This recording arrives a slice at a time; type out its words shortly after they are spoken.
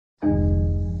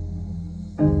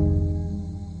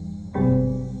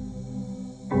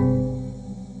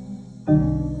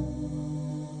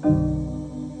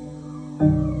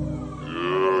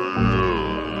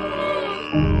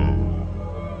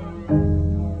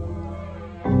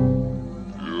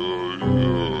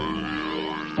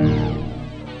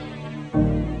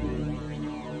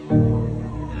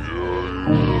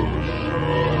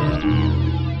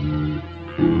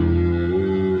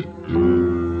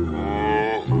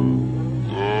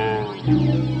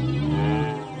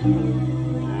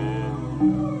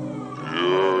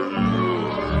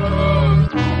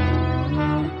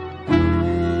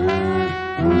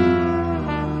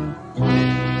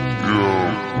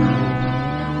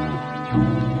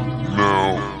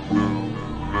Now,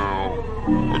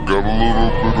 I got a little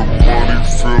bit of money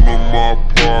filling my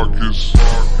pockets.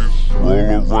 Roll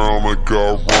around like I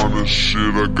run this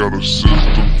shit. I got a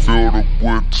system filled up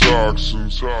with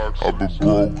toxins. I've been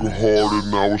broken hearted,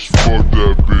 now it's fuck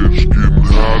that bitch. Getting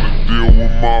how to deal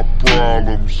with my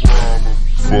problems.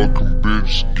 Fucking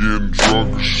bitch getting drunk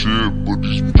as shit, but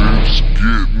these bitches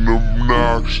getting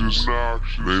obnoxious.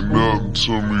 Ain't nothing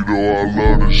to me though, I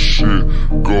love this shit.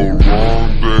 Go long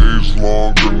days,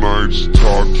 longer nights,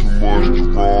 talk too much, the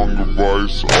wrong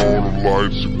advice. All the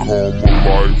lights that call my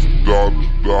life.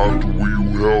 Doctor, will you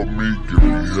help me? Get me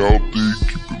healthy,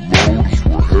 keep it low, that's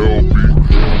where hell be.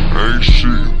 Ain't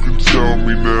shit you can tell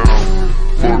me now.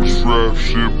 For this rap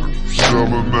shit, but you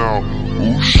selling out.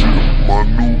 Ooh shit, my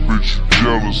new bitch, you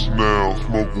jealous now.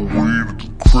 Smoking weed at the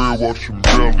crib, watching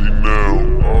belly now.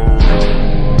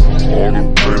 All the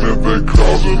pain that they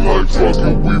causing, like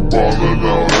fucking we ballin'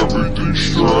 out, everything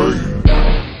straight.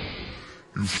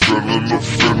 You feelin' the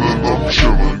feeling, I'm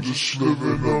chillin', just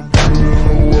living, I'm feeling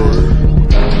away.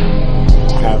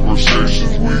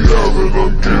 Conversations we having,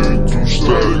 I'm getting too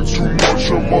static, too much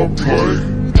on my plate.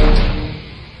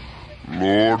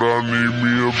 Lord, I need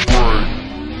me a break.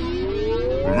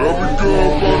 But I'll be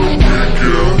good by the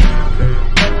weekend.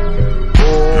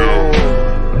 Yeah,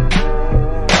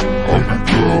 I'll be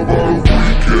good by the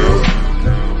weekend.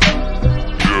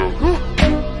 Yeah,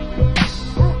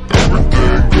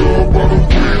 everything good by the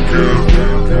weekend.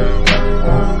 Yeah,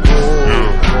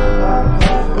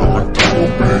 everything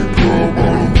will be good by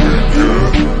the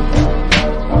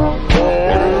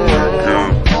weekend.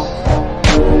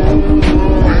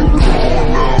 We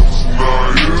going out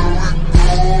tonight, yeah,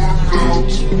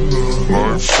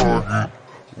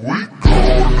 we going out tonight. Fuck it, we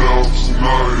going out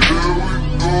tonight,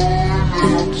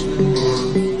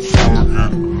 yeah,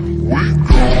 we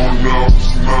going out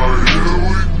tonight.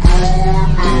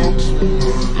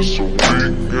 It's a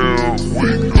weekend, we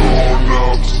going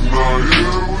out tonight,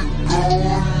 yeah, we going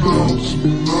out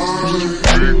tonight. It's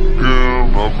a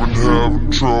weekend, I've been having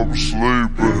trouble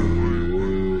sleeping,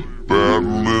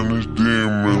 battling these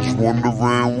demons,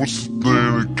 wondering what's the thing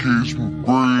that keeps me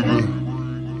breathing.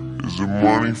 Is it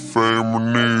money, fame, or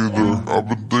neither? I've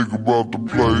been thinking about the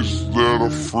places that I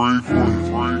frequent,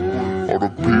 all the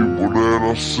people that I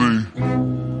see.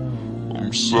 I'm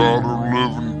tired of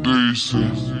living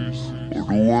decent. What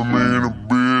do I mean to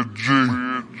be a G?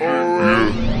 Yeah,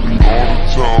 and all the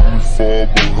time we fall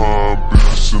behind.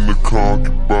 Bitches in the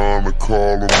concubine, I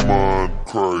call them mine.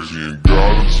 Crazy, and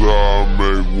God is I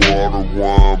make water,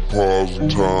 wine, pause, and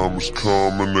time is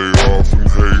coming. They often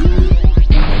hate me.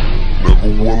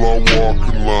 Never will I walk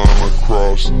in line, I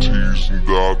cross the T's and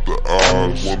dot the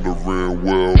I's.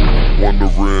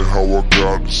 Wondering how I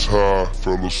got this high.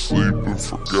 Fell asleep and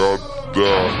forgot to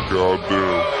die,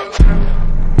 goddamn.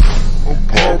 I'm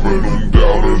popping them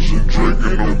dollars and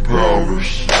drinking them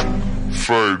powders.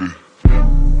 Faded,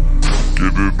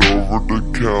 get it over the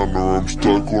counter. I'm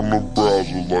stuck on the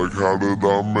browser like how did I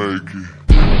make it?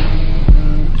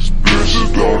 Bitches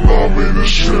don't know me, this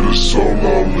shit is so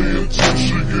lonely until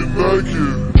she get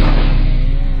naked.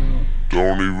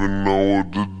 Don't even know what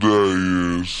the day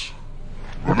is,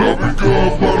 but I'll be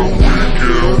good by the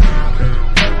weekend.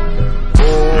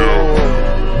 Yeah,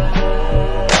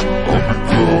 I'll be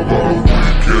good by the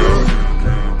weekend.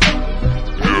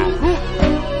 Yeah,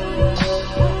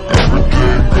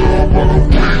 everything good by the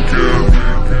weekend.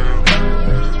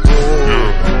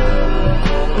 Yeah,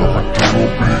 everything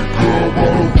will be good by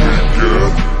the weekend.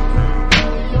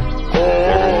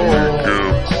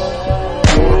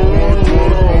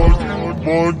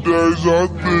 More days I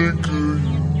think of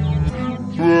you,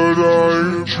 but I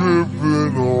ain't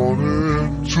tripping on it.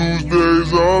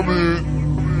 Tuesdays I'm in,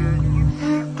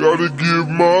 gotta get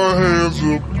my hands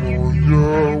up on ya.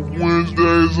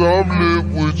 Wednesdays I'm lit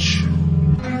with you,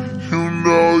 you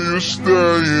know you're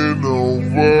staying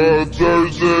over.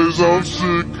 Thursdays I'm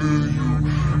sick of you,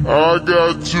 I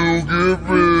got to get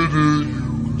rid of you.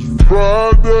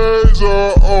 Fridays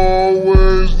are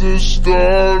always the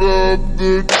start of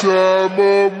the time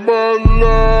of my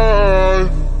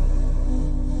life.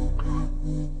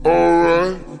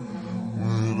 Alright,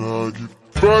 when I get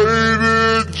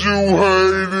faded, you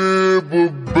hate it,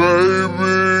 but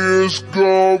baby, it's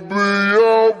gonna be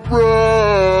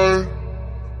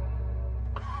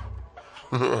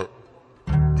alright.